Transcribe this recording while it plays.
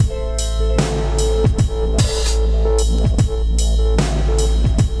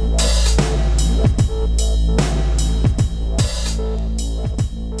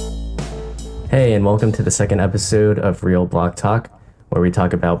Hey, and welcome to the second episode of Real Block Talk, where we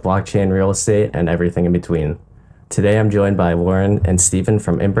talk about blockchain, real estate, and everything in between. Today I'm joined by Lauren and Stephen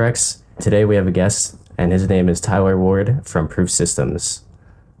from Imbrex. Today we have a guest, and his name is Tyler Ward from Proof Systems.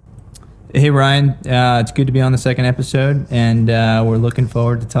 Hey Ryan, it's good to be on the second episode, and we're looking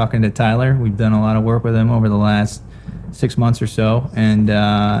forward to talking to Tyler. We've done a lot of work with him over the last 6 months or so, and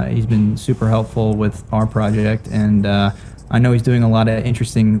he's been super helpful with our project, and I know he's doing a lot of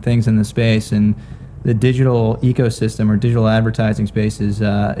interesting things in the space, and the digital ecosystem or digital advertising space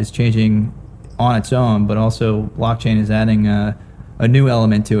is changing on its own, but also blockchain is adding a new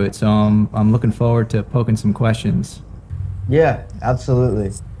element to it, so I'm looking forward to poking some questions. Yeah,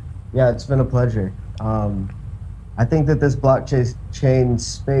 absolutely. Yeah, it's been a pleasure. I think that this blockchain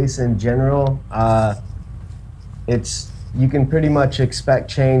space in general, you can pretty much expect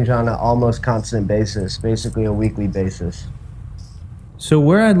change on an almost constant basis, basically a weekly basis. So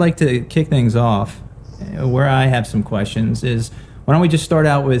where I'd like to kick things off, where I have some questions, is why don't we just start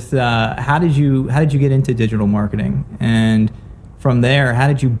out with how did you get into digital marketing, and from there, how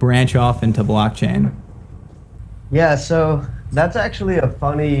did you branch off into blockchain? Yeah, so that's actually a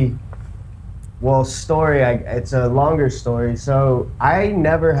funny, story. It's a longer story. So I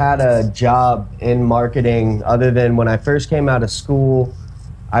never had a job in marketing other than when I first came out of school.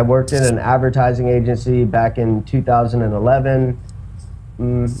 I worked in an advertising agency back in 2011,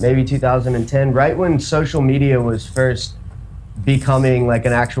 maybe 2010, right when social media was first becoming like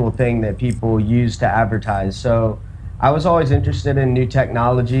an actual thing that people use to advertise. So I was always interested in new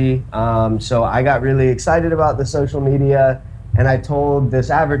technology. So I got really excited about the social media, and I told this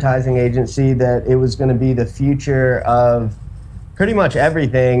advertising agency that it was going to be the future of pretty much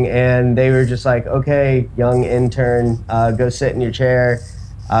everything. And they were just like, okay, young intern, go sit in your chair.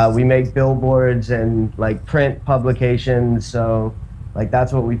 We make billboards and like print publications. So like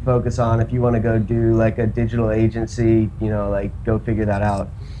that's what we focus on. If you want to go do like a digital agency, like go figure that out.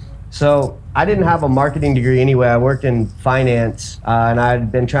 So I didn't have a marketing degree anyway. I worked in finance, and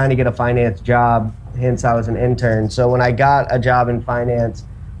I'd been trying to get a finance job, hence I was an intern. So when I got a job in finance,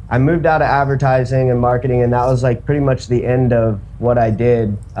 I moved out of advertising and marketing, and that was like pretty much the end of what I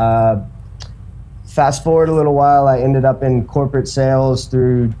did. Fast forward a little while, I ended up in corporate sales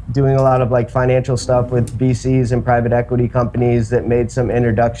through doing a lot of like financial stuff with VCs and private equity companies that made some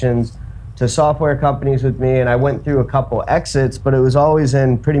introductions to software companies with me, and I went through a couple exits, but it was always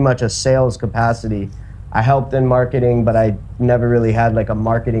in pretty much a sales capacity. I helped in marketing, but I never really had like a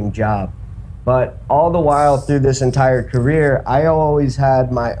marketing job. But all the while through this entire career, I always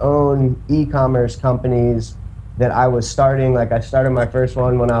had my own e-commerce companies that I was starting. Like I started my first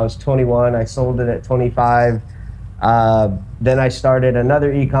one when I was 21, I sold it at 25. Then I started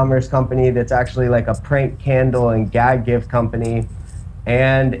another e-commerce company that's actually like a prank candle and gag gift company.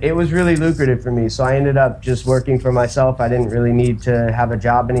 And it was really lucrative for me. So I ended up just working for myself. I didn't really need to have a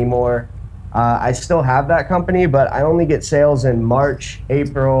job anymore. I still have that company, but I only get sales in March,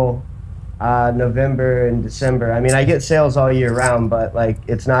 April, November, and December. I mean, I get sales all year round, but like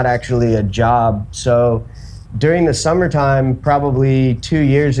it's not actually a job. So during the summertime, probably 2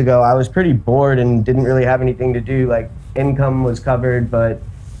 years ago, I was pretty bored and didn't really have anything to do. Like income was covered, but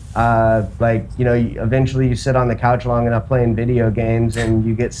eventually you sit on the couch long enough playing video games and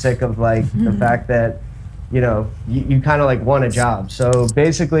you get sick of like the fact that, you kind of like want a job. So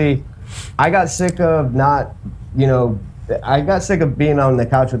basically I got sick of being on the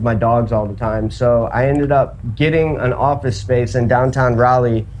couch with my dogs all the time. So I ended up getting an office space in downtown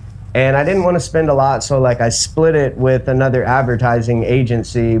Raleigh, and I didn't want to spend a lot. So like I split it with another advertising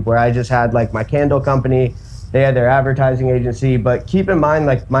agency where I just had like my candle company. They had their advertising agency, but keep in mind,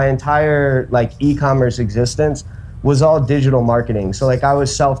 like my entire like e-commerce existence was all digital marketing. So like I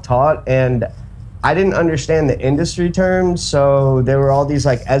was self-taught and I didn't understand the industry terms. So there were all these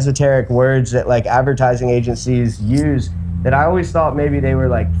like esoteric words that like advertising agencies use that I always thought maybe they were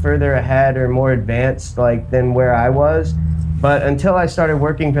like further ahead or more advanced like than where I was. But until I started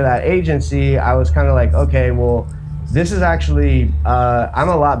working for that agency, I was kind of like, okay, well, this is actually, I'm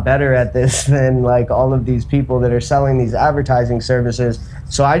a lot better at this than like all of these people that are selling these advertising services.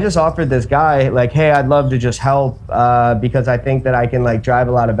 So I just offered this guy like, hey, I'd love to just help because I think that I can like drive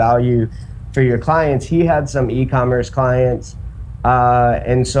a lot of value for your clients. He had some e-commerce clients.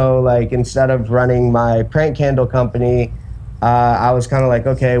 And so like, instead of running my prank candle company, I was kind of like,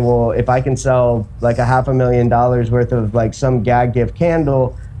 okay, well, if I can sell like $500,000 worth of like some gag gift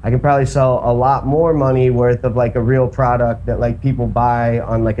candle, I can probably sell a lot more money worth of like a real product that like people buy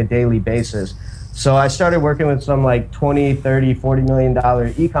on like a daily basis. So I started working with some like 20, 30, $40 million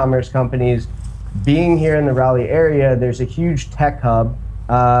e-commerce companies. Being here in the Raleigh area, there's a huge tech hub.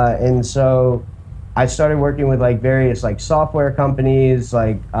 And so I started working with like various like software companies,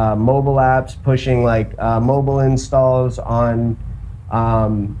 like mobile apps, pushing like mobile installs on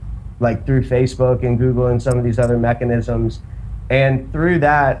like through Facebook and Google and some of these other mechanisms. And through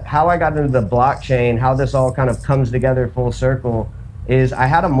that, how I got into the blockchain, how this all kind of comes together full circle, is I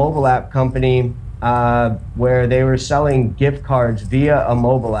had a mobile app company where they were selling gift cards via a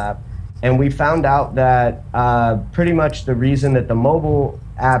mobile app. And we found out that pretty much the reason that the mobile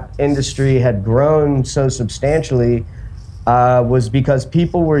app industry had grown so substantially was because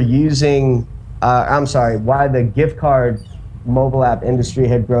people were using, why the gift card mobile app industry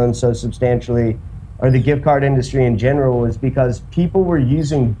had grown so substantially, or the gift card industry in general, was because people were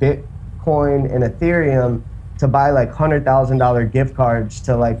using Bitcoin and Ethereum to buy like $100,000 gift cards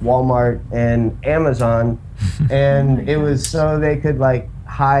to like Walmart and Amazon. And it was so they could like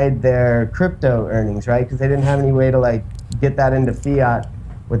hide their crypto earnings, right? Because they didn't have any way to like get that into fiat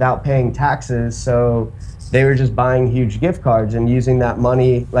without paying taxes. So they were just buying huge gift cards and using that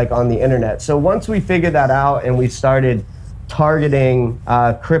money like on the internet. So once we figured that out and we started targeting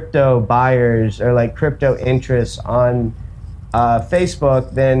crypto buyers or like crypto interests on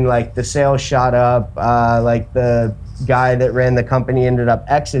Facebook, then like the sales shot up. Like the guy that ran the company ended up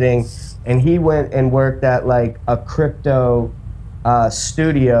exiting, and he went and worked at like a crypto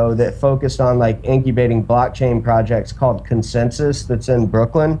studio that focused on like incubating blockchain projects called Consensus, that's in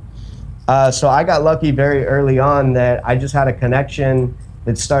Brooklyn. So I got lucky very early on that I just had a connection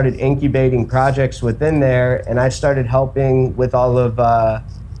that started incubating projects within there, and I started helping with all of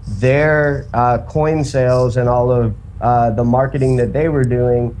their coin sales and all of the marketing that they were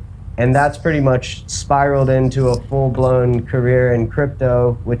doing. And that's pretty much spiraled into a full-blown career in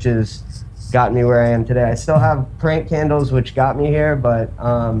crypto, which has got me where I am today. I still have prank candles, which got me here, but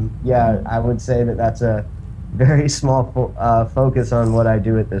yeah, I would say that that's a very small focus on what I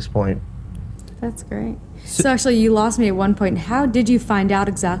do at this point. That's great. So actually, you lost me at one point. How did you find out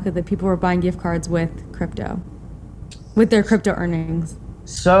exactly that people were buying gift cards with crypto, with their crypto earnings?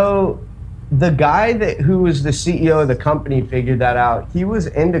 So the guy who was the CEO of the company figured that out. He was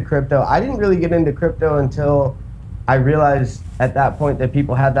into crypto. I didn't really get into crypto until I realized at that point that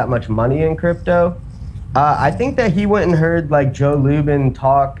people had that much money in crypto. I think that he went and heard like Joe Lubin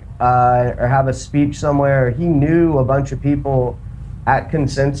talk or have a speech somewhere. He knew a bunch of people at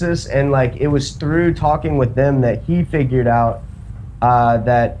Consensus, and like it was through talking with them that he figured out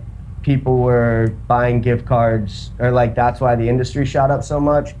that people were buying gift cards, or like that's why the industry shot up so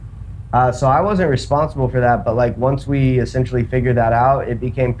much. So I wasn't responsible for that, but like once we essentially figured that out, it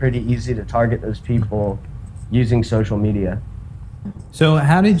became pretty easy to target those people using social media. So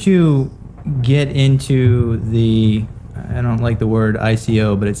how did you get into the, I don't like the word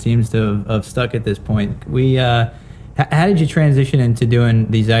ICO, but it seems to have stuck at this point. How did you transition into doing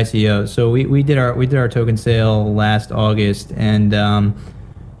these ICOs? So we did our token sale last August, and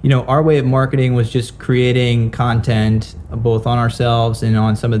you know, our way of marketing was just creating content both on ourselves and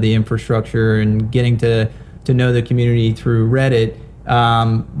on some of the infrastructure, and getting to know the community through Reddit.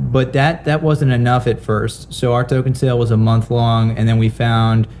 But that wasn't enough at first. So our token sale was a month long, and then we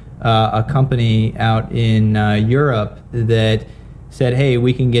found a company out in Europe that said, hey,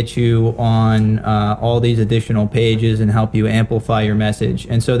 we can get you on all these additional pages and help you amplify your message.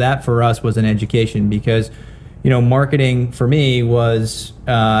 And so that for us was an education, because, you know, marketing for me was,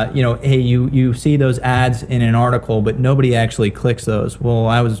 you know, hey, you see those ads in an article, but nobody actually clicks those. Well,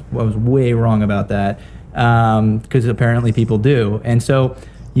 I was way wrong about that, because apparently people do. And so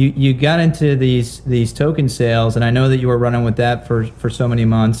you got into these token sales, and I know that you were running with that for so many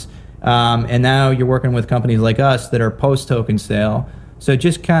months. And now you're working with companies like us that are post-token sale. So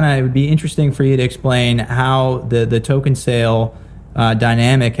just kind of, it would be interesting for you to explain how the token sale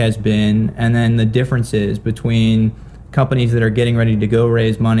dynamic has been, and then the differences between companies that are getting ready to go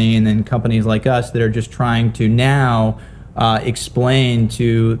raise money and then companies like us that are just trying to now explain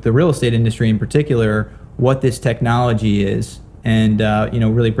to the real estate industry in particular what this technology is, and you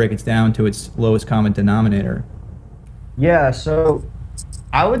know, really break it down to its lowest common denominator. Yeah, so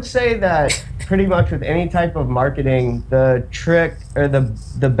I would say that pretty much with any type of marketing, the trick or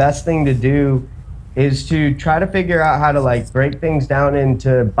the best thing to do is to try to figure out how to like break things down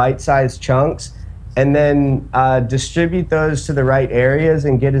into bite-sized chunks, and then distribute those to the right areas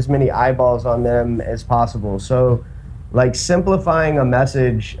and get as many eyeballs on them as possible. So like simplifying a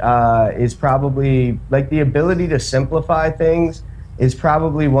message is probably, like, the ability to simplify things is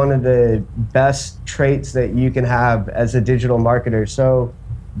probably one of the best traits that you can have as a digital marketer. So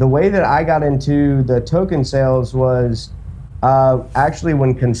the way that I got into the token sales was actually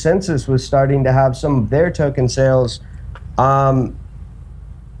when Consensus was starting to have some of their token sales.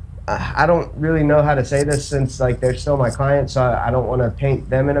 I don't really know how to say this since like they're still my clients, so I don't want to paint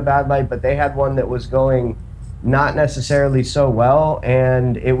them in a bad light, but they had one that was going not necessarily so well,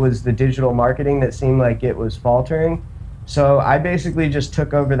 and it was the digital marketing that seemed like it was faltering. So I basically just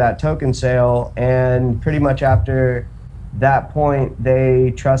took over that token sale, and pretty much after that point,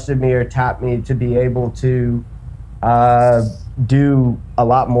 they trusted me or tapped me to be able to do a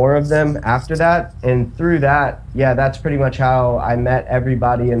lot more of them after that. And through that, yeah, that's pretty much how I met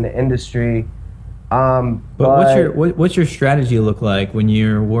everybody in the industry. But what's your strategy look like when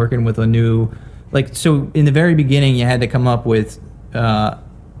you're working with a new, like, so in the very beginning you had to come up with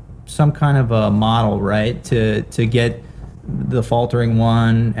some kind of a model, right, to get the faltering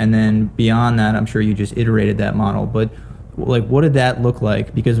one, and then beyond that I'm sure you just iterated that model. But like, what did that look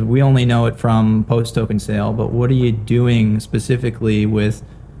like? Because we only know it from post token sale, but what are you doing specifically with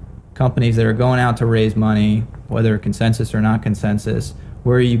companies that are going out to raise money, whether consensus or not consensus?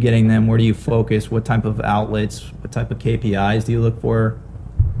 Where are you getting them? Where do you focus? What type of outlets? What type of KPIs do you look for?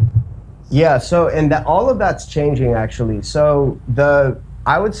 Yeah, so and all of that's changing actually. So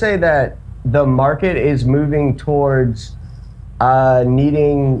I would say that the market is moving towards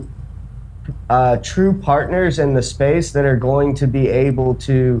needing true partners in the space that are going to be able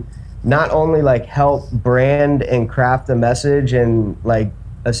to not only like help brand and craft the message and like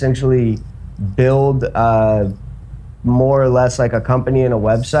essentially build more or less like a company and a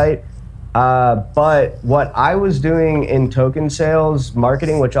website, but what I was doing in token sales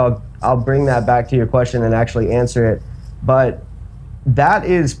marketing, which I'll bring that back to your question and actually answer it, but that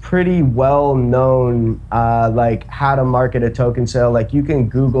is pretty well known, like how to market a token sale. Like you can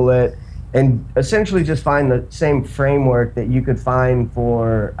Google it and essentially just find the same framework that you could find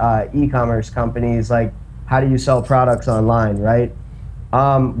for e-commerce companies, like how do you sell products online, right?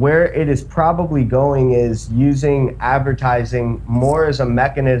 Where it is probably going is using advertising more as a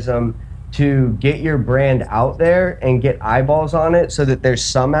mechanism to get your brand out there and get eyeballs on it so that there's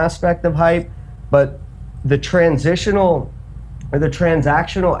some aspect of hype, but the transactional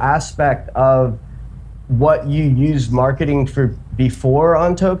aspect of what you use marketing for before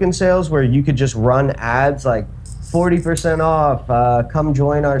on token sales, where you could just run ads like 40% off, come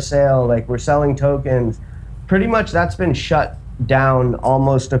join our sale, like we're selling tokens. Pretty much that's been shut down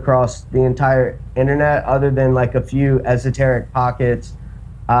almost across the entire internet, other than like a few esoteric pockets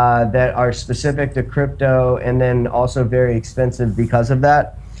that are specific to crypto and then also very expensive because of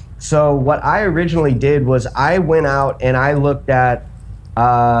that. So what I originally did was I went out and I looked at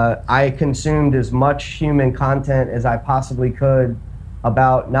I consumed as much human content as I possibly could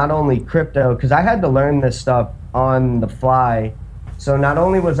about not only crypto, because I had to learn this stuff on the fly. So not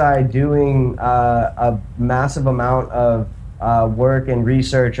only was I doing a massive amount of work and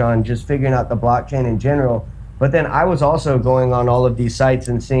research on just figuring out the blockchain in general, but then I was also going on all of these sites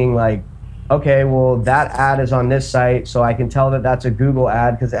and seeing like, okay, well that ad is on this site, so I can tell that that's a Google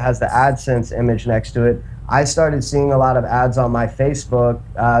ad because it has the AdSense image next to it. I started seeing a lot of ads on my Facebook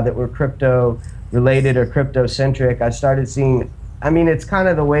that were crypto related or crypto centric. I started seeing, I mean, it's kind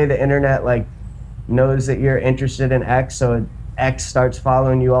of the way the internet like knows that you're interested in X, so X starts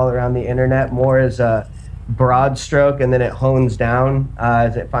following you all around the internet more as a broad stroke, and then it hones down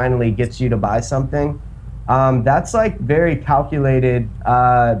as it finally gets you to buy something. That's like very calculated.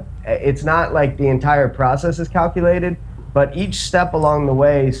 It's not like the entire process is calculated, but each step along the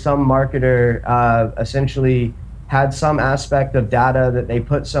way, some marketer essentially had some aspect of data that they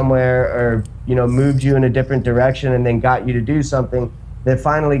put somewhere, or moved you in a different direction and then got you to do something that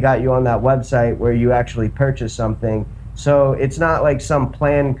finally got you on that website where you actually purchased something. So it's not like some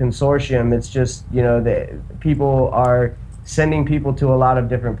planned consortium. It's just the people are sending people to a lot of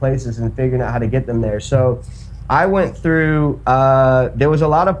different places and figuring out how to get them there. So I went through. There was a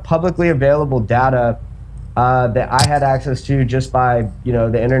lot of publicly available data that I had access to just by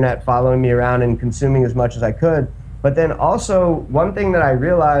the internet following me around and consuming as much as I could. But then also one thing that I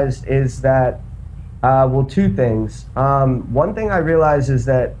realized is that two things. One thing I realized is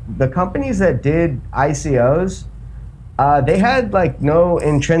that the companies that did ICOs, they had like no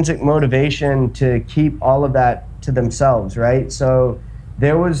intrinsic motivation to keep all of that to themselves, right? So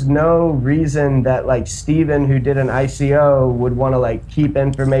there was no reason that like Steven, who did an ICO, would want to like keep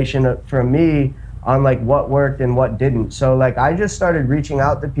information from me on like what worked and what didn't. So like I just started reaching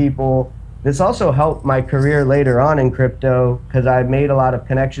out to people. This also helped my career later on in crypto because I made a lot of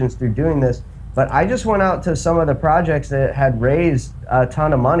connections through doing this. But I just went out to some of the projects that had raised a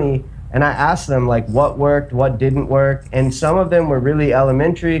ton of money, and I asked them like what worked, what didn't work. And some of them were really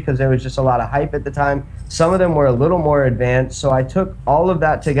elementary because there was just a lot of hype at the time. Some of them were a little more advanced. So I took all of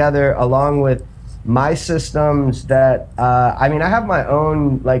that together along with my systems that I mean, I have my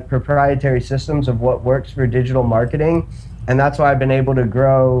own like proprietary systems of what works for digital marketing, and that's why I've been able to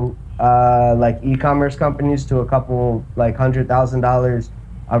grow like e-commerce companies to a couple like $100,000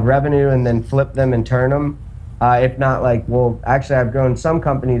 of revenue and then flip them and turn them. If not like, well, actually I've grown some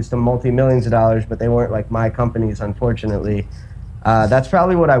companies to multi-millions of dollars, but they weren't like my companies, unfortunately. That's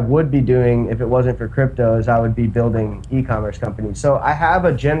probably what I would be doing if it wasn't for crypto, is I would be building e-commerce companies. So I have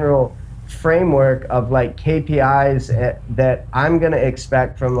a general framework of like KPIs that I'm going to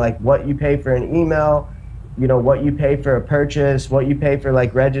expect from like what you pay for an email, you know, what you pay for a purchase, what you pay for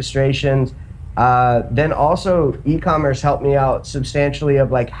like registrations. Then also e-commerce helped me out substantially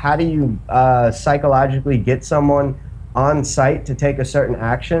of like, how do you psychologically get someone on site to take a certain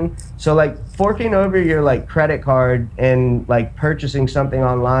action? So like forking over your like credit card and like purchasing something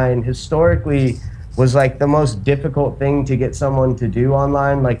online historically was like the most difficult thing to get someone to do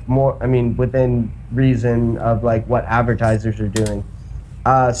online, like more, I mean, within reason of like what advertisers are doing.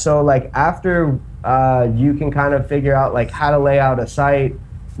 So like after you can kind of figure out like how to lay out a site,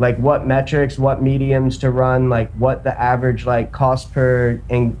 like what metrics, what mediums to run, like what the average like cost per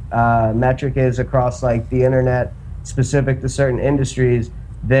metric is across like the internet specific to certain industries,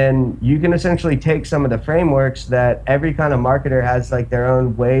 then you can essentially take some of the frameworks that every kind of marketer has like their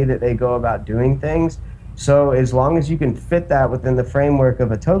own way that they go about doing things. So as long as you can fit that within the framework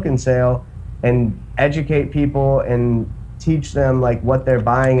of a token sale and educate people and teach them like what they're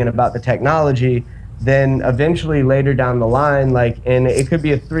buying and about the technology, then eventually later down the line, like, and it could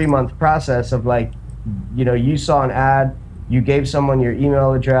be a 3-month process of like, you know, you saw an ad, you gave someone your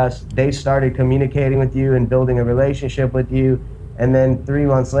email address, they started communicating with you and building a relationship with you, and then 3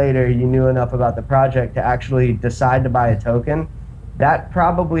 months later you knew enough about the project to actually decide to buy a token. That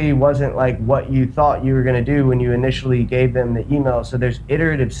probably wasn't like what you thought you were going to do when you initially gave them the email. So there's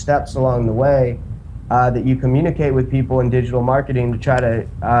iterative steps along the way that you communicate with people in digital marketing to try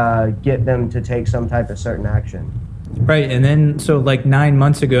to get them to take some type of certain action. Right, and then so like 9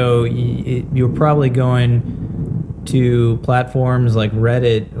 months ago, you were probably going to platforms like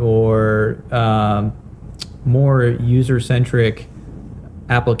Reddit or more user-centric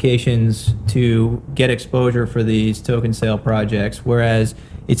applications to get exposure for these token sale projects. Whereas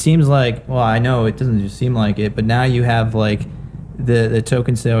it seems like, well, I know it doesn't just seem like it, but now you have like the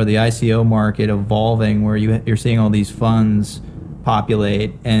token sale or the ICO market evolving, where you're seeing all these funds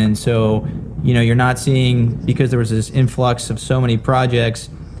populate, and so you know you're not seeing, because there was this influx of so many projects.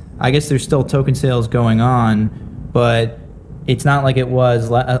 I guess there's still token sales going on, but it's not like it was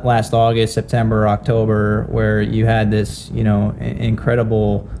last August, September, October, where you had this, you know,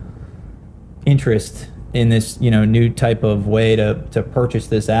 incredible interest in this, you know, new type of way to purchase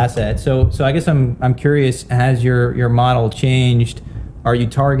this asset. So I guess I'm curious, has your model changed? Are you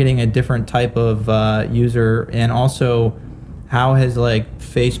targeting a different type of user? And also, how has like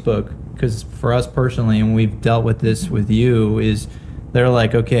Facebook, because for us personally, and we've dealt with this with you, is they're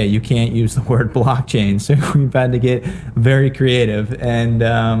like, okay, you can't use the word blockchain, so we've had to get very creative. And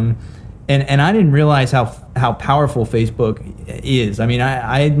I didn't realize how powerful Facebook is. I mean,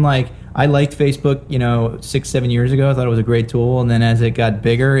 I liked Facebook, you know, 6-7 years ago. I thought it was a great tool, and then as it got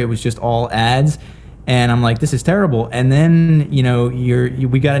bigger, it was just all ads, and I'm like, this is terrible. And then, you know,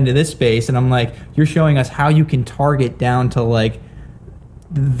 we got into this space, and I'm like, you're showing us how you can target down to like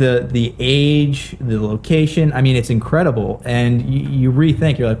the age, the location. I mean, it's incredible. And you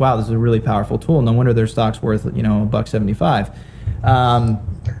rethink, you're like, wow, this is a really powerful tool. No wonder their stock's worth, you know, $1.75.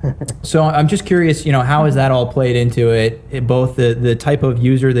 So I'm just curious, you know, how has that all played into it? Both the type of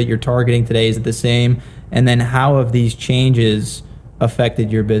user that you're targeting today, is it the same? And then how have these changes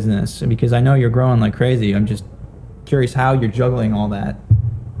affected your business? Because I know you're growing like crazy. I'm just curious how you're juggling all that.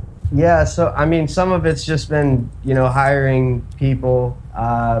 Yeah, so I mean, some of it's just been, you know, hiring people.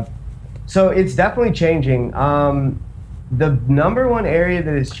 So it's definitely changing. The number one area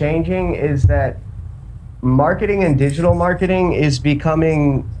that is changing is that marketing and digital marketing is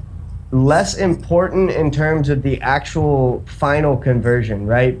becoming less important in terms of the actual final conversion,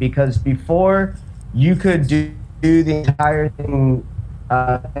 right? Because before you could do the entire thing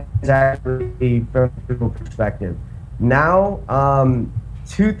exactly from a digital perspective. Now,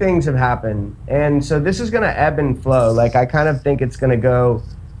 two things have happened. And so this is going to ebb and flow. Like, I kind of think it's going to go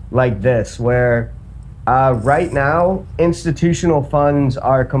like this, where right now, institutional funds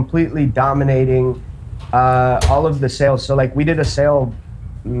are completely dominating all of the sales. So like, we did a sale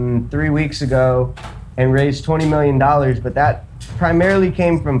 3 weeks ago and raised $20 million, but that primarily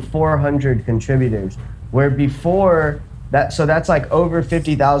came from 400 contributors, where before that, so that's like over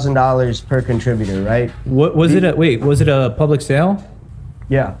 $50,000 per contributor, right? What was it? Was it a public sale?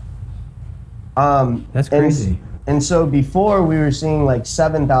 Yeah. That's crazy. And so before we were seeing like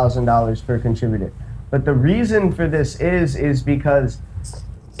 $7,000 per contributor. But the reason for this is because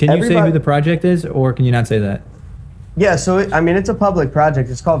Can you say who the project is, or can you not say that? Yeah, so it's a public project.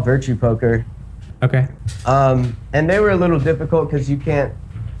 It's called Virtue Poker. Okay. And they were a little difficult because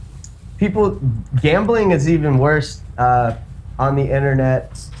gambling is even worse on the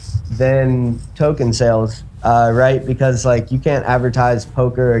internet than token sales, right? Because like you can't advertise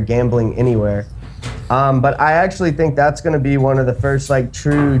poker or gambling anywhere. But I actually think that's going to be one of the first like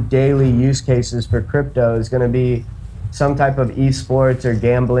true daily use cases for crypto is going to be some type of esports or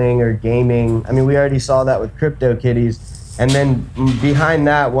gambling or gaming. I mean, we already saw that with CryptoKitties. And then behind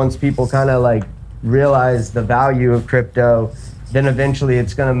that, once people kind of like realize the value of crypto, then eventually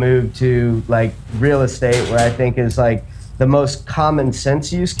it's going to move to like real estate, where I think is like the most common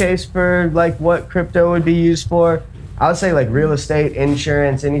sense use case for like what crypto would be used for. I would say like real estate,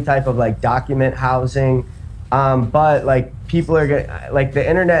 insurance, any type of like document housing. But like people are gonna, like the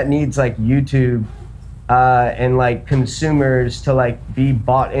internet needs like YouTube and like consumers to like be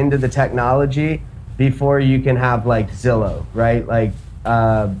bought into the technology before you can have like Zillow, right? Like,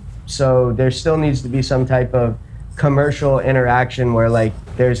 so there still needs to be some type of commercial interaction where like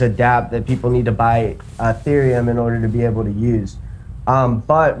there's a dApp that people need to buy Ethereum in order to be able to use.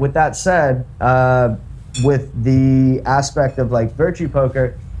 But with that said, with the aspect of like Virtue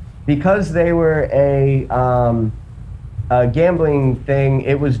Poker, because they were a gambling thing,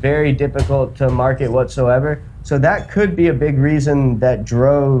 it was very difficult to market whatsoever. So that could be a big reason that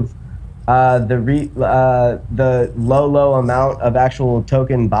drove the low amount of actual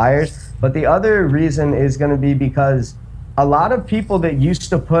token buyers. But the other reason is going to be because a lot of people that used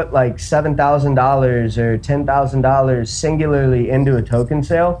to put like $7,000 or $10,000 singularly into a token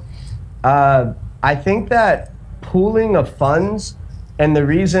sale, I think that pooling of funds, and the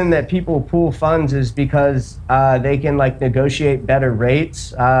reason that people pool funds is because they can like negotiate better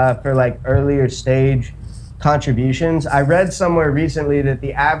rates for like earlier stage contributions. I read somewhere recently that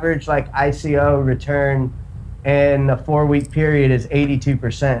the average like ICO return in a 4-week period is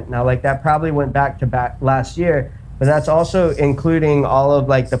 82%. Now like that probably went back to last year, but that's also including all of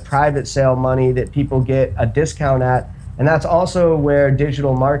like the private sale money that people get a discount at. And that's also where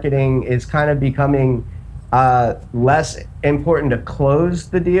digital marketing is kind of becoming less important to close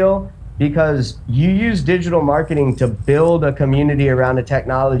the deal, because you use digital marketing to build a community around a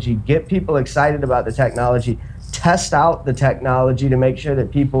technology, get people excited about the technology, test out the technology to make sure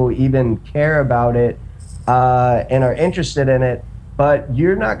that people even care about it and are interested in it. But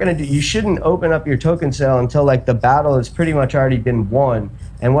you're not going to you shouldn't open up your token sale until like the battle has pretty much already been won.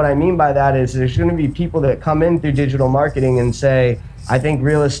 And what I mean by that is there's going to be people that come in through digital marketing and say, I think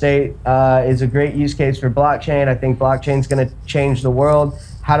real estate is a great use case for blockchain. I think blockchain is going to change the world.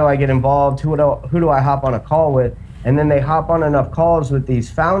 How do I get involved? Who do I hop on a call with? And then they hop on enough calls with these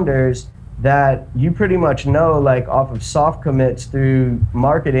founders that you pretty much know, like off of soft commits through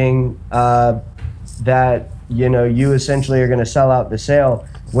marketing, that you essentially are going to sell out the sale.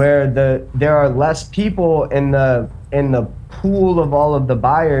 Where there are less people in the pool of all of the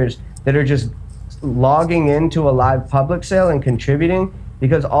buyers that are just logging into a live public sale and contributing,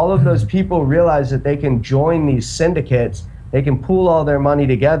 because all of those people realize that they can join these syndicates, they can pool all their money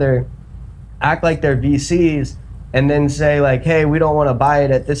together, act like they're VCs, and then say like, hey, we don't want to buy it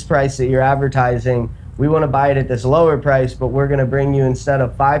at this price that you're advertising, we want to buy it at this lower price, but we're going to bring you, instead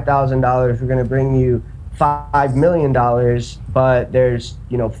of $5,000, we're going to bring you $5 million, but there's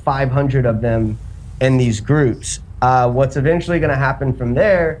 500 of them in these groups. What's eventually going to happen from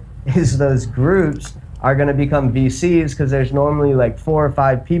there is those groups are going to become VCs, because there's normally like 4 or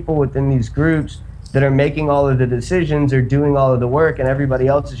 5 people within these groups that are making all of the decisions or doing all of the work, and everybody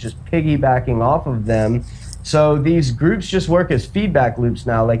else is just piggybacking off of them. So these groups just work as feedback loops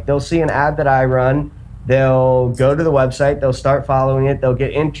now. Like they'll see an ad that I run, they'll go to the website, they'll start following it, they'll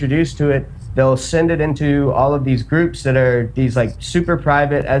get introduced to it, they'll send it into all of these groups that are these like super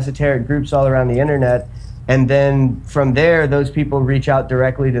private, esoteric groups all around the internet. And then from there, those people reach out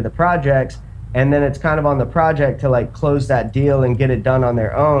directly to the projects, and then it's kind of on the project to like close that deal and get it done on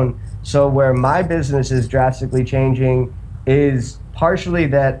their own. So where my business is drastically changing is partially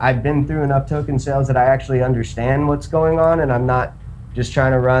that I've been through enough token sales that I actually understand what's going on, and I'm not just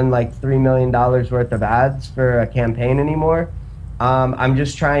trying to run like $3 million worth of ads for a campaign anymore. I'm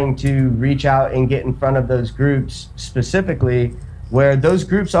just trying to reach out and get in front of those groups specifically, where those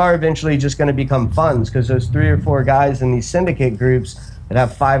groups are eventually just going to become funds, because those 3 or 4 guys in these syndicate groups that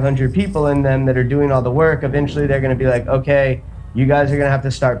have 500 people in them that are doing all the work, eventually they're going to be like, okay, you guys are going to have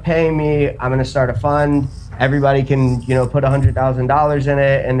to start paying me. I'm going to start a fund. everybody can, put $100,000 in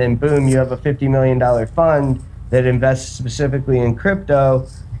it, and then boom, you have a $50 million fund that invests specifically in crypto.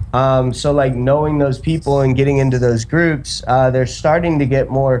 So like knowing those people and getting into those groups, they're starting to get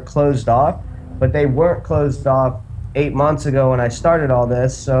more closed off, but they weren't closed off 8 months ago when I started all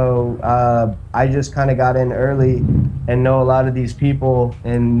this. So I just kind of got in early and know a lot of these people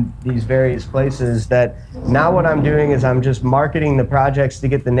in these various places. That now what I'm doing is I'm just marketing the projects to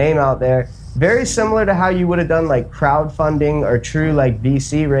get the name out there. Very similar to how you would have done like crowdfunding or true like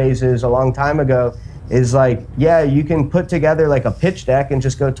VC raises a long time ago. Is like, yeah, you can put together like a pitch deck and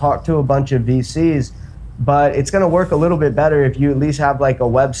just go talk to a bunch of VCs, but it's going to work a little bit better if you at least have like a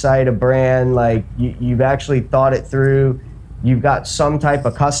website, a brand, like you've actually thought it through. You've got some type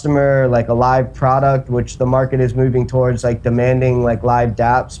of customer, like a live product, which the market is moving towards, like demanding like live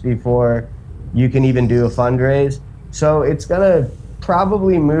dApps before you can even do a fundraise. So it's going to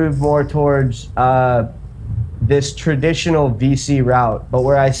probably move more towards this traditional VC route. But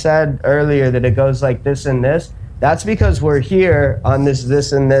where I said earlier that it goes like this and this, that's because we're here on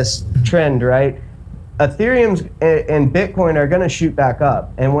this and this trend, right? Ethereum and Bitcoin are going to shoot back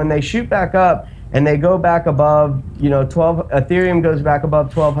up. And when they shoot back up and they go back above, Ethereum goes back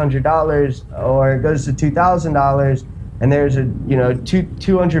above $1,200 or it goes to $2,000 and there's a,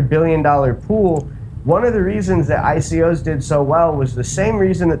 $200 billion pool. One of the reasons that ICOs did so well was the same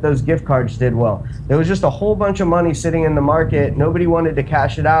reason that those gift cards did well. There was just a whole bunch of money sitting in the market. Nobody wanted to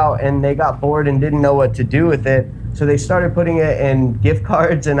cash it out, and they got bored and didn't know what to do with it. So they started putting it in gift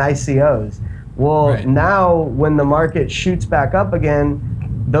cards and ICOs. Well, right. Now when the market shoots back up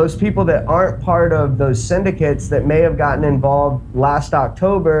again, those people that aren't part of those syndicates that may have gotten involved last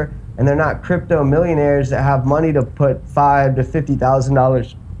October, and they're not crypto millionaires that have money to put $5,000 to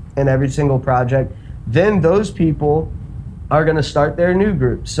 $50,000 in every single project, then those people are going to start their new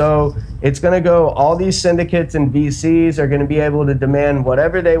group. So it's going to go, all these syndicates and VCs are going to be able to demand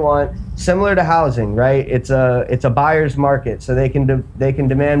whatever they want, similar to housing, right? It's a buyer's market, so they can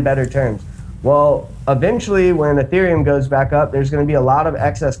demand better terms. Well, eventually when Ethereum goes back up, there's going to be a lot of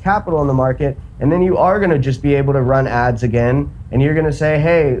excess capital in the market, and then you are going to just be able to run ads again, and you're going to say,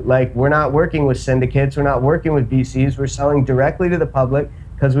 hey, like, we're not working with syndicates, we're not working with VCs, we're selling directly to the public,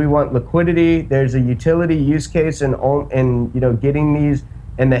 because we want liquidity. There's a utility use case in getting these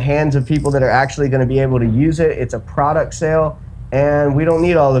in the hands of people that are actually going to be able to use it. It's a product sale, and we don't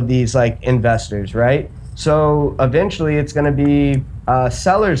need all of these like investors, right? So eventually it's going to be a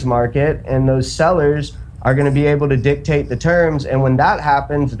seller's market, and those sellers are going to be able to dictate the terms. And when that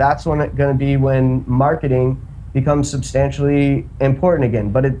happens, that's when it's going to be when marketing becomes substantially important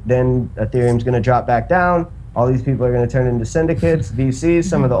again. But then Ethereum's going to drop back down. All these people are going to turn into syndicates, VCs.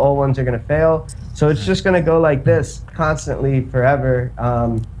 Some of the old ones are going to fail. So it's just going to go like this constantly forever.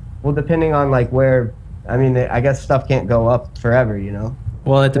 Well, depending on like where, I guess stuff can't go up forever,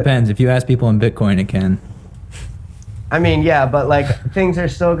 Well, it depends. If you ask people in Bitcoin, it can. Yeah, but like things are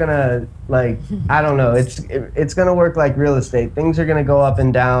still going to, like, I don't know. It's going to work like real estate. Things are going to go up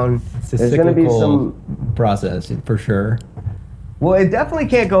and down. It's a There's going to be some process for sure. Well, it definitely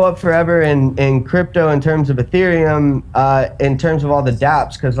can't go up forever in crypto in terms of Ethereum, in terms of all the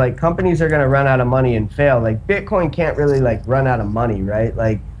dApps, because like companies are going to run out of money and fail. Like Bitcoin can't really like run out of money, right?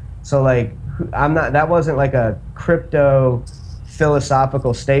 Like, so like that wasn't like a crypto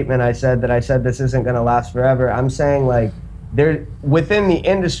philosophical statement I said this isn't going to last forever. I'm saying like there within the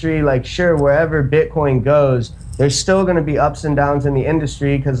industry, like sure, wherever Bitcoin goes, there's still going to be ups and downs in the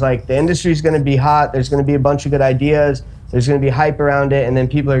industry, because like the industry is going to be hot. There's going to be a bunch of good ideas. There's going to be hype around it, and then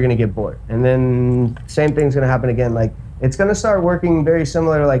people are going to get bored. And then same thing's going to happen again. Like it's going to start working very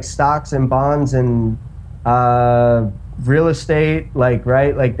similar to like stocks and bonds and real estate. Like,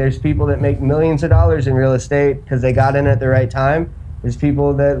 right? Like there's people that make millions of dollars in real estate because they got in at the right time. There's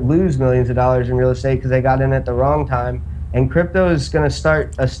people that lose millions of dollars in real estate because they got in at the wrong time. And crypto is going to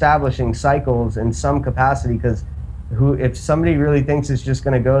start establishing cycles in some capacity, because if somebody really thinks it's just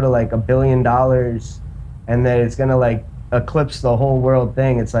going to go to like $1 billion and that it's going to like eclipse the whole world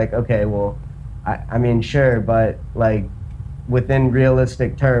thing, it's like, okay, well, sure, but like within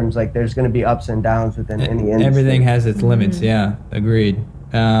realistic terms, like there's going to be ups and downs within any industry. Everything has its limits. Yeah, agreed.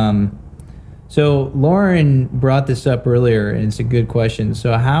 So Lauren brought this up earlier, and it's a good question.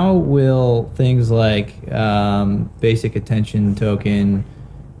 So how will things like basic attention token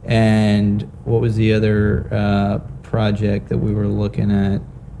and what was the other project that we were looking at?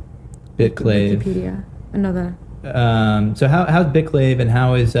 Bitclave. Wikipedia. Another. So how's Bitclave and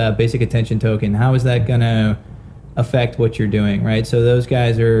how is basic attention token? How is that going to affect what you're doing, right? So those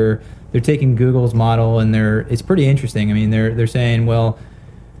guys they're taking Google's model, and it's pretty interesting. They're saying, well,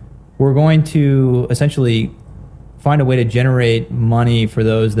 we're going to essentially find a way to generate money for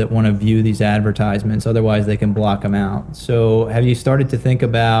those that want to view these advertisements. Otherwise, they can block them out. So have you started to think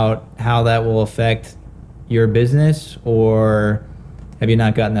about how that will affect your business, or have you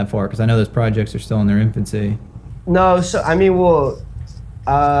not gotten that far? Because I know those projects are still in their infancy. No, so I mean, well,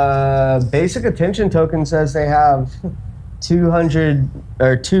 Basic Attention Token says they have 2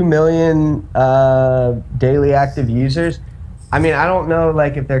 million daily active users. I mean, I don't know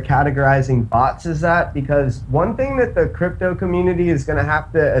like if they're categorizing bots as that, because one thing that the crypto community is going to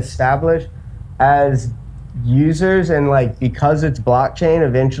have to establish as users, and like because it's blockchain,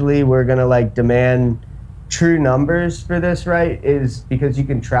 eventually we're going to like demand true numbers for this, right? Is because you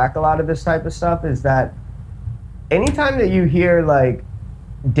can track a lot of this type of stuff, is that anytime that you hear like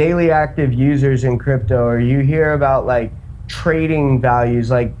daily active users in crypto, or you hear about like trading values,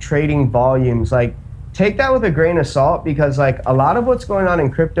 like trading volumes, like take that with a grain of salt, because like a lot of what's going on in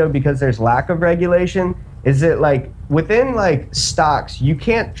crypto, because there's lack of regulation, is that like within like stocks, you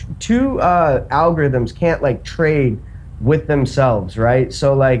can't, two algorithms can't like trade with themselves, right?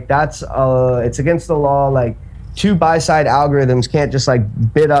 So like that's it's against the law. Like two buy-side algorithms can't just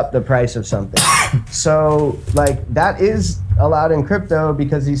like bid up the price of something. So like that is allowed in crypto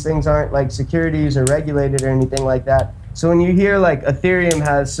because these things aren't like securities or regulated or anything like that. So when you hear like Ethereum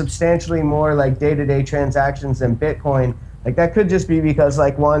has substantially more like day-to-day transactions than Bitcoin, like that could just be because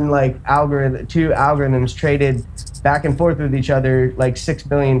like one like algorithm, two algorithms traded back and forth with each other like 6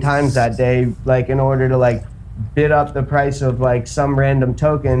 billion times that day, like in order to like bid up the price of like some random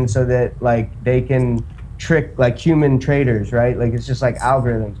token so that like they can trick like human traders, right? Like it's just like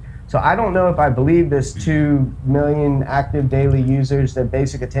algorithms. So I don't know if I believe this 2 million active daily users that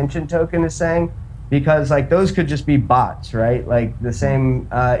Basic Attention Token is saying, because like those could just be bots, right? Like the same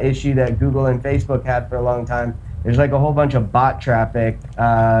issue that Google and Facebook had for a long time. There's like a whole bunch of bot traffic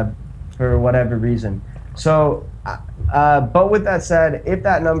for whatever reason. So, but with that said, if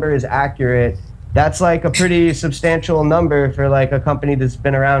that number is accurate, that's like a pretty substantial number for like a company that's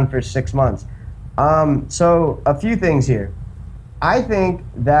been around for 6 months. So a few things here. I think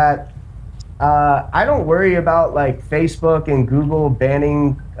that I don't worry about like Facebook and Google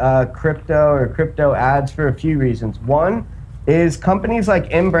banning crypto or crypto ads for a few reasons. One is companies like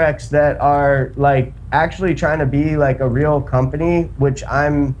Imbrex that are like actually trying to be like a real company, which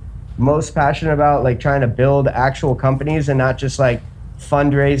I'm most passionate about, like trying to build actual companies and not just like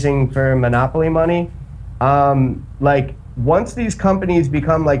fundraising for monopoly money. Like once these companies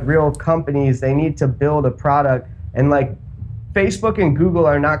become like real companies, they need to build a product, and like Facebook and Google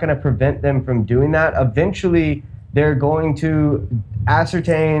are not going to prevent them from doing that. Eventually, they're going to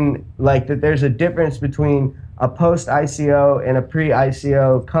ascertain like that there's a difference between a post-ICO and a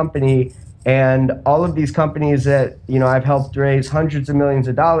pre-ICO company, and all of these companies that, you know, I've helped raise hundreds of millions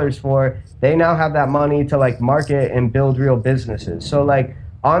of dollars for, they now have that money to like market and build real businesses. So like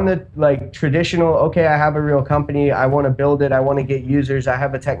on the like traditional, okay, I have a real company, I want to build it, I want to get users, I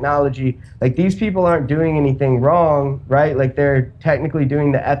have a technology, like these people aren't doing anything wrong, right? Like they're technically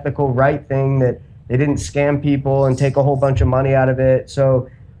doing the ethical right thing, that they didn't scam people and take a whole bunch of money out of it. So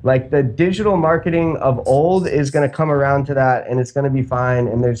like the digital marketing of old is going to come around to that, and it's going to be fine,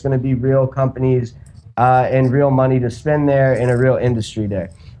 and there's going to be real companies and real money to spend there and a real industry there.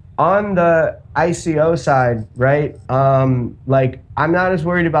 On the ICO side, right, like I'm not as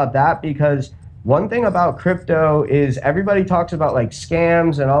worried about that, because one thing about crypto is everybody talks about like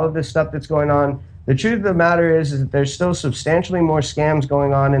scams and all of this stuff that's going on. The truth of the matter is that there's still substantially more scams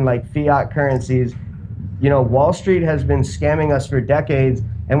going on in like fiat currencies. You know, Wall Street has been scamming us for decades,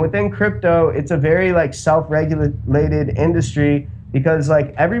 and within crypto, it's a very like self-regulated industry, because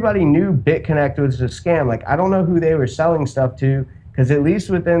like everybody knew BitConnect was a scam. Like I don't know who they were selling stuff to, because at least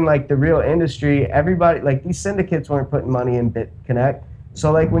within like the real industry, everybody, like these syndicates weren't putting money in BitConnect.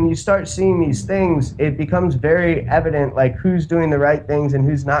 So like when you start seeing these things, it becomes very evident like who's doing the right things and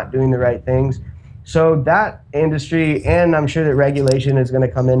who's not doing the right things. So that industry, and I'm sure that regulation is going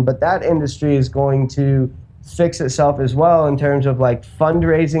to come in, but that industry is going to fix itself as well, in terms of like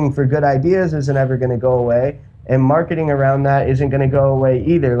fundraising for good ideas isn't ever going to go away, and marketing around that isn't going to go away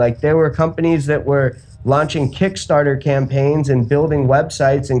either. Like there were companies that were launching Kickstarter campaigns and building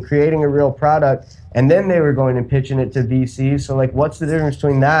websites and creating a real product, and then they were going and pitching it to VCs. So like what's the difference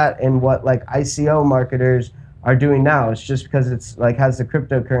between that and what like ICO marketers are doing now? It's just because it's like has the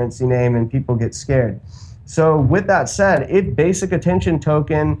cryptocurrency name and people get scared. So with that said, if Basic Attention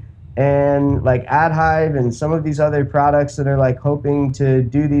Token and like AdHive and some of these other products that are like hoping to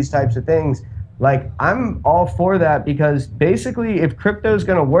do these types of things, like I'm all for that, because basically if crypto is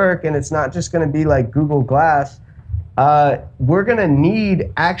going to work and it's not just going to be like Google Glass, we're going to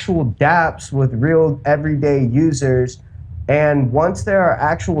need actual dApps with real everyday users. And once there are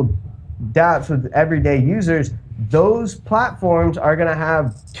actual dApps with everyday users, those platforms are going to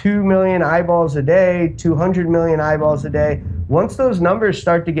have 2 million eyeballs a day, 200 million eyeballs a day. Once those numbers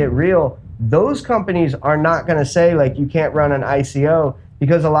start to get real, those companies are not going to say, like, you can't run an ICO,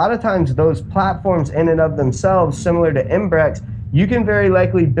 because a lot of times those platforms in and of themselves, similar to Imbrex, you can very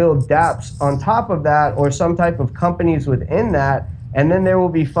likely build dApps on top of that or some type of companies within that, and then there will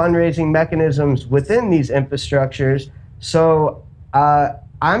be fundraising mechanisms within these infrastructures. So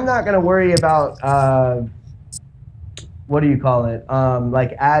I'm not going to worry about what do you call it,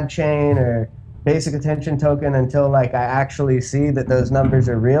 like ad chain or basic attention token until like I actually see that those numbers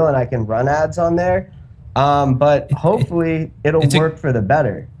are real and I can run ads on there. But hopefully it'll work for the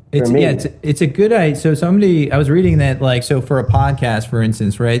better. It's a good idea. So I was reading that, like, so for a podcast, for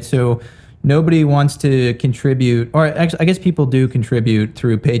instance, right? So nobody wants to contribute, or actually, I guess people do contribute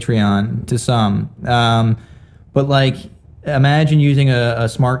through Patreon to some. But like, imagine using a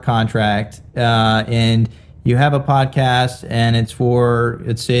smart contract and you have a podcast and it's for,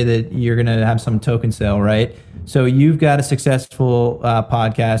 let's say that you're going to have some token sale, right? So you've got a successful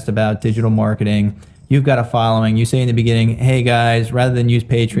podcast about digital marketing. You've got a following. You say in the beginning, hey guys, rather than use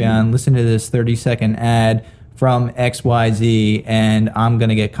Patreon, listen to this 30-second ad from XYZ and I'm going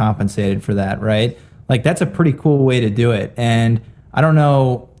to get compensated for that, right? Like, that's a pretty cool way to do it. And I don't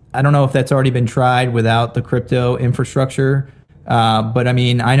know if that's already been tried without the crypto infrastructure. But I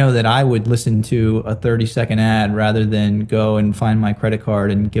mean, I know that I would listen to a 30-second ad rather than go and find my credit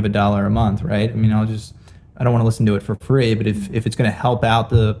card and give $1 a month, right? I mean, I don't want to listen to it for free, but if it's going to help out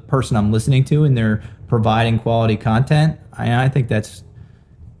the person I'm listening to and they're providing quality content, I think that's,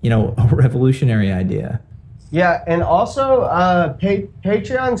 a revolutionary idea. Yeah, and also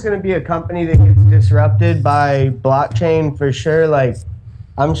Patreon's going to be a company that gets disrupted by blockchain for sure. Like,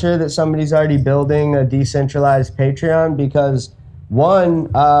 I'm sure that somebody's already building a decentralized Patreon because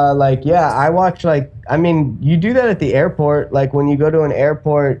I watch, you do that at the airport. Like, when you go to an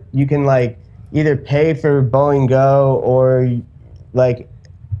airport, you can either pay for Boeing Go or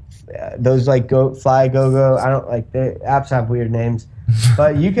those Fly Go. I don't the apps have weird names,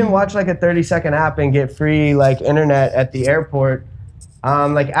 but you can watch a 30-second app and get free internet at the airport.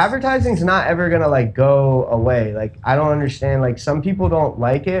 Advertising's not ever gonna go away. I don't understand. Some people don't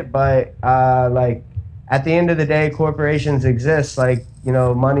like it, but at the end of the day, corporations exist.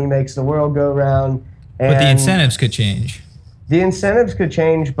 Money makes the world go round. But the incentives could change. The incentives could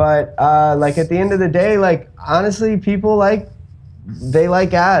change, but at the end of the day, honestly, people they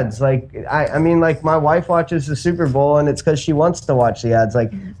like ads. My wife watches the Super Bowl, and it's because she wants to watch the ads.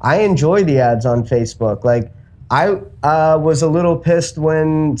 I enjoy the ads on Facebook. I was a little pissed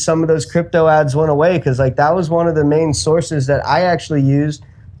when some of those crypto ads went away because that was one of the main sources that I actually used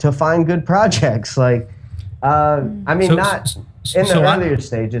to find good projects. Not in the earlier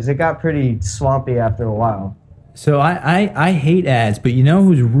stages. It got pretty swampy after a while. So I hate ads, but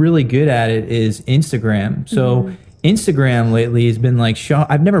who's really good at it is Instagram. So Instagram lately has been I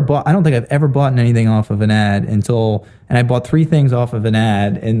don't think I've ever bought anything off of an ad and I bought 3 things off of an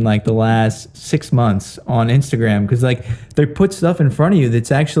ad in the last 6 months on Instagram because they put stuff in front of you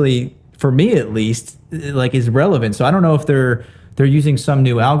that's actually, for me at least, is relevant. So I don't know if they're using some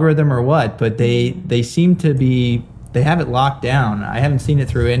new algorithm or what, but they seem to be, they have it locked down. I haven't seen it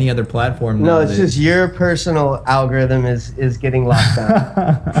through any other platform. No, it's just your personal algorithm is getting locked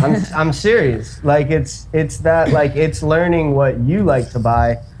down. I'm serious. It's that it's learning what you like to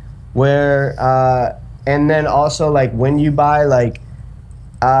buy, where and then also when you buy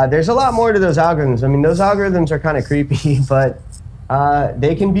there's a lot more to those algorithms. I mean, those algorithms are kind of creepy, but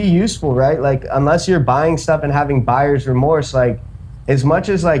they can be useful, right? Unless you're buying stuff and having buyer's remorse, as much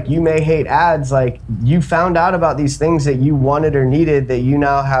as you may hate ads, you found out about these things that you wanted or needed that you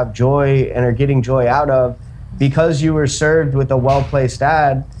now have joy and are getting joy out of because you were served with a well-placed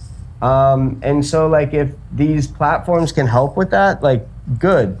ad. And so if these platforms can help with that,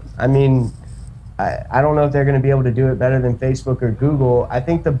 good. I mean, I don't know if they're going to be able to do it better than Facebook or Google. I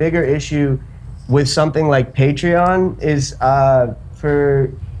think the bigger issue with something like Patreon is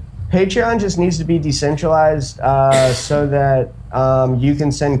Patreon just needs to be decentralized so that you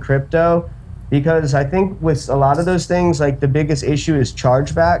can send crypto, because I think with a lot of those things, the biggest issue is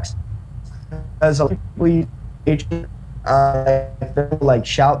chargebacks. As a lot of people they'll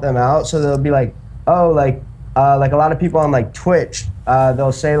shout them out, so they'll be a lot of people on Twitch,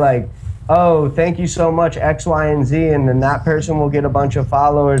 they'll say oh, thank you so much X, Y, and Z, and then that person will get a bunch of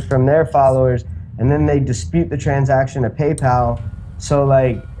followers from their followers, and then they dispute the transaction to PayPal. So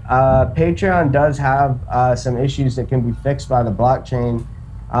Patreon does have some issues that can be fixed by the blockchain,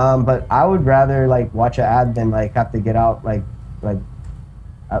 but I would rather like watch an ad than like have to get out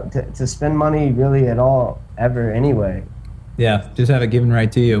to spend money really at all ever anyway. Yeah, just have it given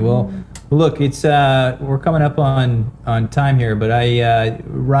right to you. Well, look, it's we're coming up on time here, but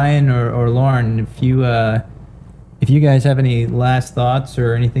Ryan or Lauren, if you guys have any last thoughts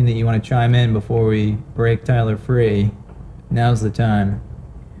or anything that you want to chime in before we break Tyler free, now's the time.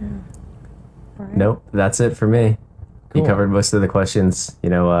 Right. Nope, that's it for me. Cool. You covered most of the questions.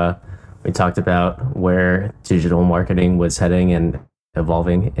 We talked about where digital marketing was heading and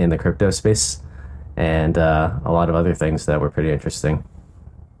evolving in the crypto space, and a lot of other things that were pretty interesting.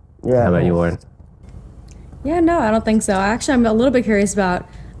 Yeah. How about you, Lauren? Yeah, no, I don't think so. Actually, I'm a little bit curious about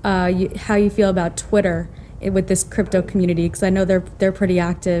how you feel about Twitter with this crypto community, because I know they're pretty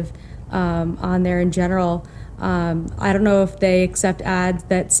active on there in general. I don't know if they accept ads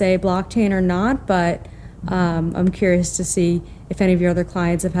that say blockchain or not, but I'm curious to see if any of your other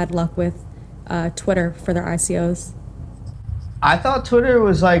clients have had luck with Twitter for their ICOs. I thought Twitter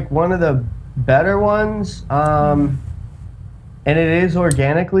was like one of the better ones, and it is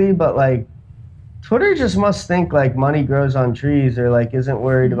organically, but like Twitter just must think like money grows on trees, or like isn't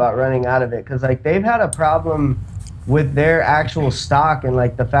worried about running out of it, because like they've had a problem with their actual stock and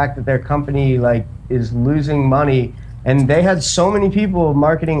like the fact that their company like is losing money, and they had so many people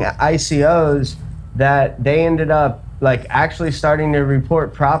marketing ICOs that they ended up like actually starting to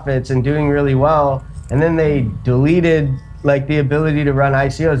report profits and doing really well, and then they deleted like the ability to run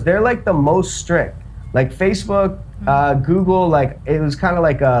ICOs. They're like the most strict. Like Facebook, Google, like it was kind of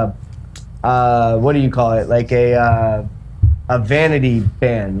like a what do you call it? Like a vanity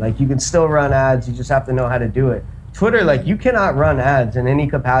ban. Like you can still run ads, you just have to know how to do it. Twitter, like you cannot run ads in any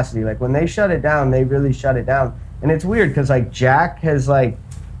capacity. Like when they shut it down, they really shut it down. And it's weird because like Jack has like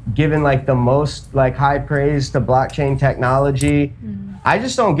given like the most like high praise to blockchain technology. I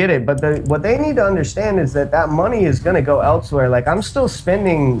just don't get it. But what they need to understand is that money is going to go elsewhere. Like I'm still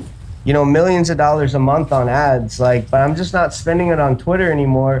spending, millions of dollars a month on ads, like, but I'm just not spending it on Twitter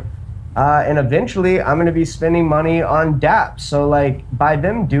anymore. And eventually I'm going to be spending money on dApps. So like by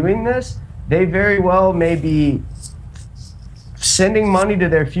them doing this, they very well may be sending money to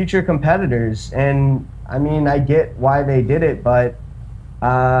their future competitors. And I mean, I get why they did it, but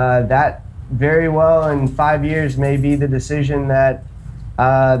that very well in 5 years may be the decision that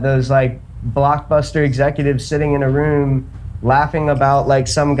those like blockbuster executives sitting in a room laughing about like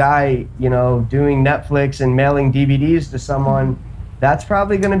some guy, doing Netflix and mailing DVDs to someone. That's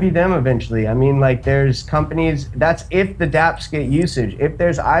probably going to be them eventually. I mean, like there's companies, that's if the dApps get usage. If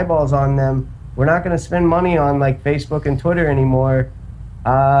there's eyeballs on them, we're not going to spend money on like Facebook and Twitter anymore.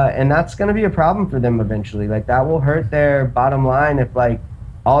 And that's going to be a problem for them eventually. Like that will hurt their bottom line if like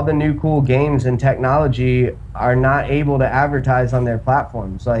all the new cool games and technology are not able to advertise on their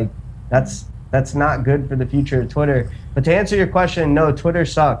platforms. Like that's not good for the future of Twitter. But to answer your question, no, Twitter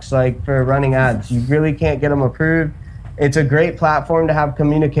sucks like for running ads. You really can't get them approved. It's a great platform to have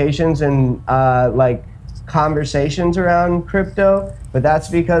communications and like conversations around crypto, but that's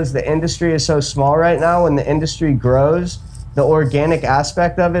because the industry is so small right now. When the industry grows, the organic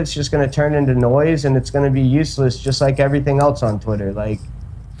aspect of it's just going to turn into noise, and it's going to be useless, just like everything else on Twitter. Like,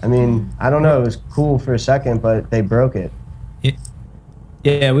 I mean, I don't know, it was cool for a second, but they broke it.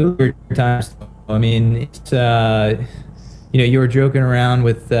 Yeah, we were times. I mean, it's you were joking around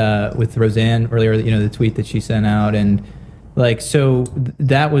with Roseanne earlier. The tweet that she sent out, and like so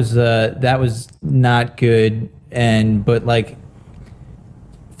that was not good. But like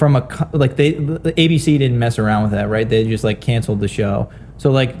from the ABC didn't mess around with that, right? They just like canceled the show. So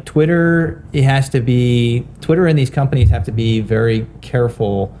like Twitter and these companies have to be very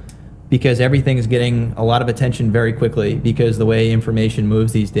careful, because everything is getting a lot of attention very quickly because the way information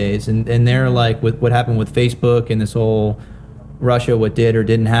moves these days. And they're like with what happened with Facebook and this whole Russia, what did or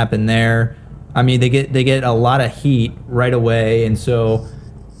didn't happen there. I mean, they get a lot of heat right away. And so,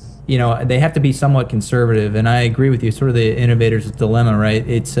 they have to be somewhat conservative. And I agree with you, sort of the innovator's dilemma, right?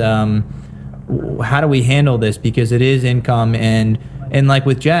 It's how do we handle this? Because it is income. And like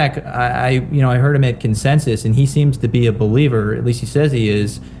with Jack, I heard him at Consensus, and he seems to be a believer, at least he says he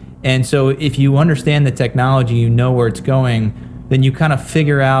is. And so if you understand the technology, you know where it's going, then you kind of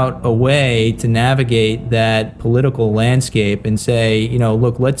figure out a way to navigate that political landscape and say,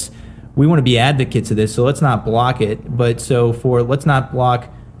 look, we want to be advocates of this, so let's not block it. But let's not block,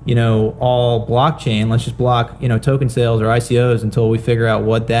 all blockchain. Let's just block, token sales or ICOs until we figure out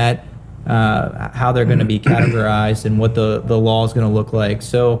what that, how they're going to be categorized and what the law is going to look like.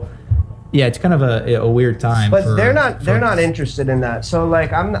 So yeah, it's kind of a weird time. But they're not interested in that. So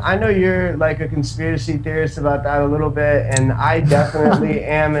like I know you're like a conspiracy theorist about that a little bit, and I definitely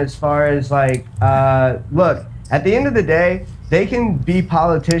am as far as like look, at the end of the day, they can be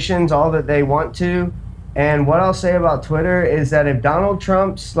politicians all that they want to. And what I'll say about Twitter is that if Donald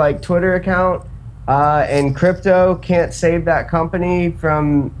Trump's like Twitter account and crypto can't save that company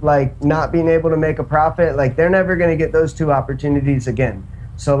from like not being able to make a profit, like they're never going to get those two opportunities again.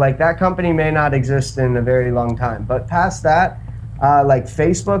 So like that company may not exist in a very long time. But past that, like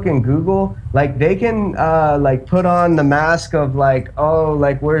Facebook and Google, like they can like put on the mask of like, oh,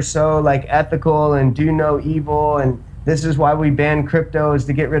 like we're so like ethical and do no evil, and this is why we ban crypto is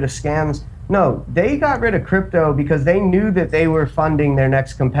to get rid of scams. No, they got rid of crypto because they knew that they were funding their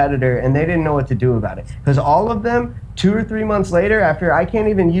next competitor and they didn't know what to do about it. Because all of them, 2 or 3 months later, after I can't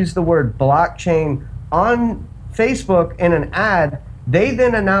even use the word blockchain on Facebook in an ad, they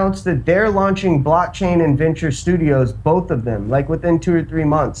then announced that they're launching blockchain and venture studios, both of them, like within 2 or 3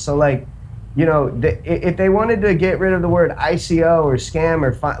 months. So like, you know, if they wanted to get rid of the word ICO or scam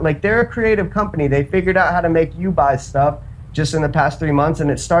or like they're a creative company. They figured out how to make you buy stuff just in the past 3 months,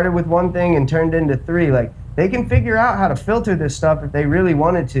 and it started with one thing and turned into 3. Like they can figure out how to filter this stuff if they really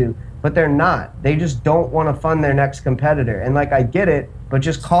wanted to, but they're not. They just don't want to fund their next competitor. And like I get it, but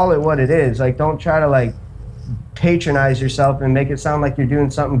just call it what it is. Like don't try to like patronize yourself and make it sound like you're doing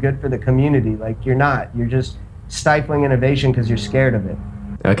something good for the community. Like you're not. You're just stifling innovation because you're scared of it.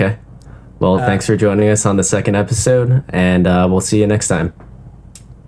 Okay. Well, thanks for joining us on the second episode, and we'll see you next time.